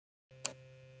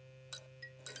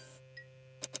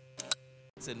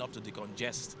It's enough to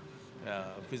decongest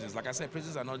prisons. Like I said,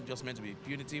 prisons are not just meant to be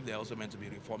punitive, they're also meant to be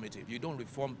reformative. You don't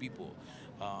reform people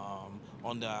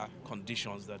under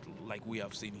conditions that, like we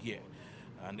have seen here.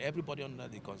 And everybody under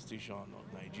the Constitution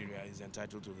of Nigeria is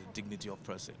entitled to the dignity of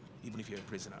person, even if you're a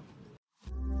prisoner.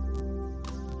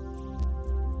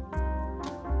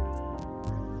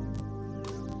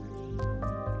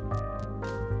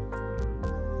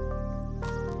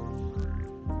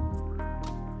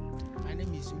 My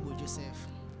name is Abudulsalam.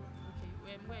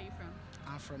 Okay, where are you from?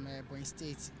 I'm from Ebonyi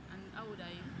State. And how old are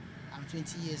you? I'm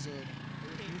 20 years old.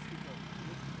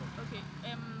 Okay.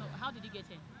 How did you get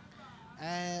here?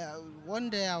 One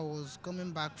day I was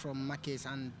coming back from market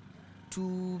and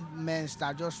two men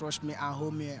that just rushed me and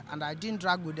hold me, and I didn't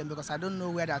drag with them because I don't know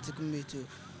where they're taking me to.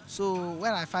 So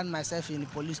when I found myself in the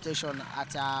police station at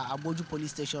Aboju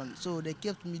police station, so they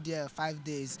kept me there 5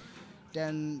 days.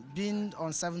 Then being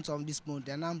on 7th of this month,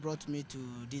 they now brought me to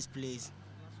this place.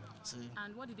 So,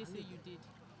 And what did they say you did?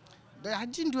 I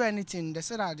didn't do anything. They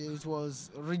said that it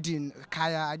was reading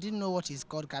Kaya. I didn't know what is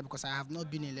called Kaya because I have not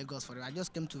been in Lagos for it. I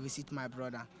just came to visit my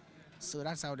brother. So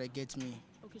that's how they get me.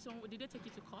 Okay, so did they take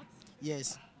you to court?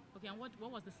 Yes. Okay, and what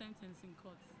was the sentence in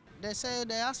court? They said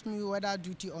they asked me whether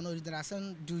duty or not. Then I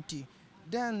said duty.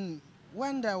 Then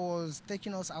when they was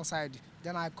taking us outside,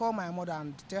 then I called my mother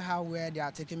and tell her where they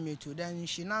are taking me to. Then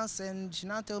she now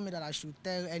told me that I should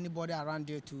tell anybody around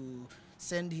there to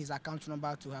send his account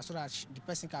number to her so that the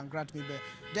person can grant me bail.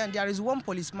 Then there is one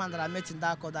policeman that I met in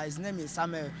that court. His name is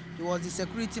Samuel. He was the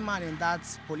security man in that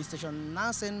police station.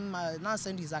 Now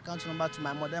send his account number to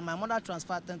my mother. My mother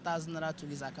transferred 10,000 naira to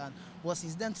his account. But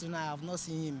since then till now, I have not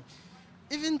seen him.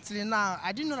 Even till now,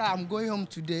 I didn't know that I'm going home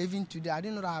today. Even today, I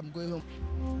didn't know that I'm going home.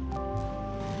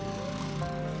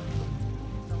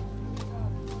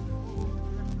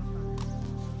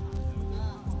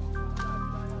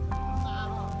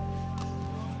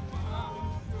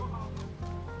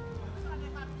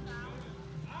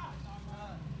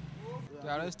 They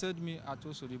arrested me at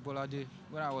Oshodi Bolade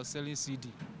when I was selling CD.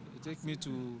 They take me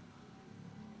to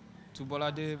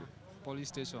Bolade police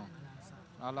station,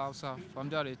 Alausa. From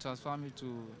there they transfer me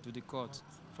to the court.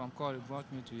 From court they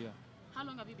brought me to here. How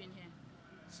long have you been here?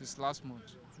 Since last month.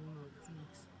 2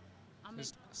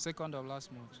 weeks. Since 2nd of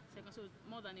last month. So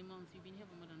more than a month. You've been here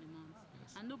for more than a month.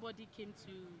 Yes. And nobody came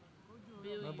to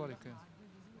bail Nobody you? came.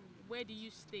 Where do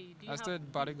you stay? I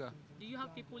stayed Bariga. Do you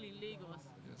have people in Lagos?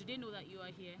 Yes. Do they know that you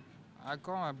are here? I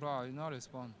call my brother, he not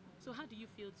respond. So how do you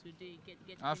feel today?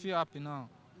 I feel happy now.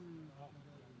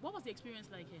 What was the experience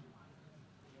like here?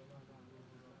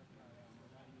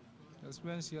 The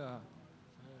experience here.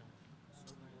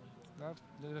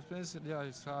 The experience there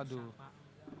is hard though.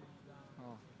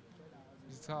 Oh,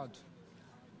 it's hard.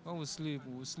 When we sleep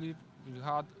with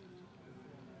hard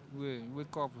way.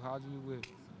 Wake up with hard way.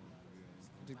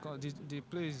 The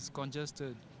place is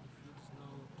congested.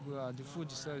 The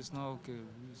food itself is not okay.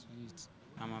 We eat.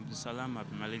 I'm Abudulsalam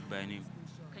Malik by name.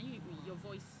 Can you your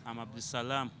voice? I'm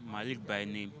Abudulsalam Malik by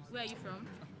name. Where are you from?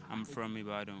 I'm from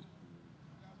Ibadan.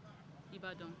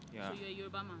 Ibadan. Yeah. So you're a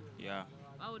Yoruba man. Yeah.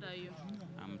 How old are you?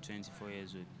 I'm 24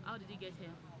 years old. How did you get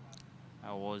here?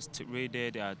 I was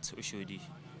raided at Oshodi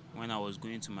when I was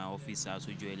going to my office at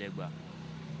Ojoelegba.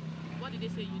 What did they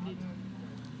say you did?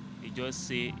 They just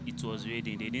say it was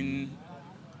raiding.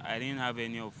 I didn't have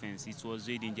any offense. It was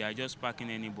raiding. They are just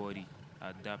packing anybody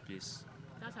at that place.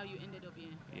 That's how you ended up here?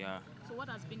 Yeah. So what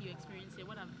has been your experience here?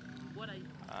 What are you?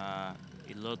 A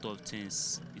lot of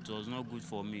things. It was not good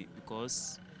for me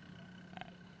because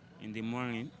in the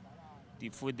morning, the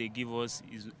food they give us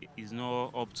is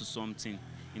not up to something.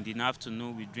 In the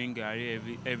afternoon, we drink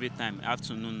gari every time.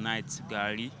 Afternoon, night,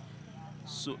 gari.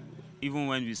 So even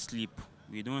when we sleep,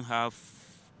 we don't have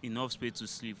enough space to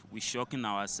sleep. We're shocking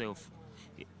ourselves.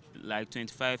 Like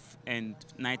 25 and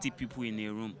 90 people in a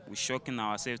room. We're shocking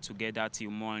ourselves together till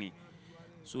morning.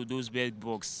 So those bed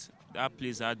bugs, that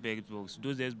place had bed bugs.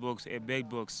 Those bed bugs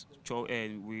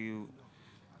will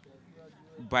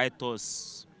bite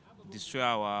us, destroy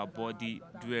our body,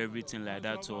 do everything like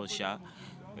that to us.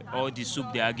 All the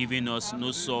soup they are giving us,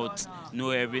 no salt,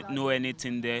 no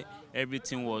anything there.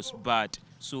 Everything was bad.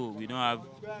 So we don't have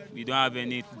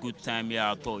any good time here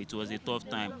at all. It was a tough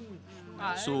time.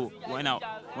 So when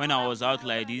I was out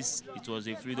like this, it was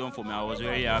a freedom for me. I was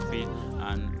very happy,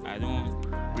 and I don't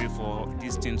pray for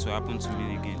this thing to happen to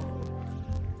me again.